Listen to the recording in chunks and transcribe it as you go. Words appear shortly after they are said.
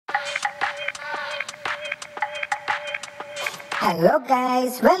Hello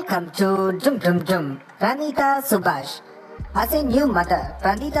guys, welcome to Dum Dum Dum. Pranitha Subhash. As a new mother,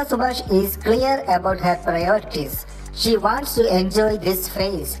 Pranitha Subhash is clear about her priorities. She wants to enjoy this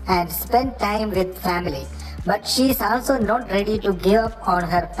phase and spend time with family, but she is also not ready to give up on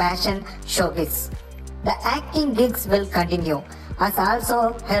her passion, showbiz. The acting gigs will continue, as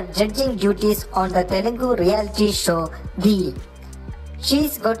also her judging duties on the Telugu reality show Dileep.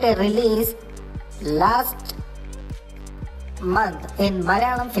 She's got a release last month in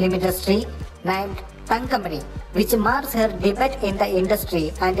Malayalam film industry named Thangamani, which marks her debut in the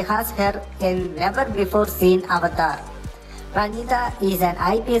industry and has her in never before seen avatar. Pranitha is an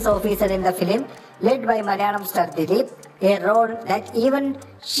IPS officer in the film, led by Malayalam star Dileep, a role that even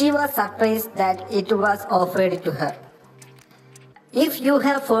she was surprised that it was offered to her. If you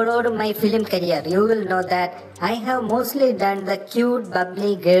have followed my film career, you will know that I have mostly done the cute,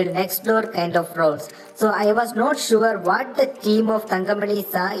 bubbly girl next door kind of roles. So I was not sure what the team of Thangamani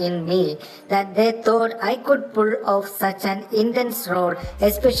saw in me that they thought I could pull off such an intense role,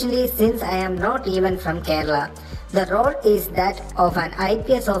 especially since I am not even from Kerala. The role is that of an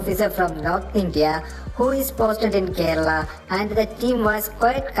IPS officer from North India who is posted in Kerala, and the team was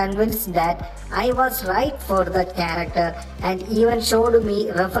quite convinced that I was right for the character and even showed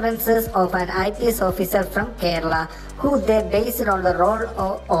me references of an IPS officer from Kerala who they based on the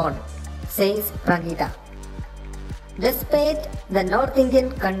role on, says Pranitha. Despite the North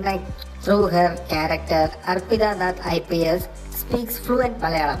Indian connect through her character, Arpita Nath IPS speaks fluent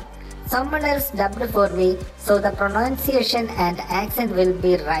Malayalam. Someone else dubbed for me, so the pronunciation and accent will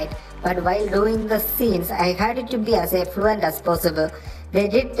be right. But while doing the scenes, I had to be as fluent as possible. They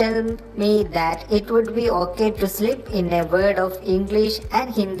did tell me that it would be okay to slip in a word of English and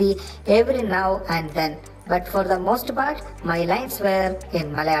Hindi every now and then. But for the most part, my lines were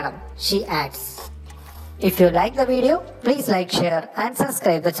in Malayalam, she adds. If you like the video, please like, share and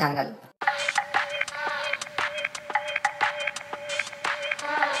subscribe the channel.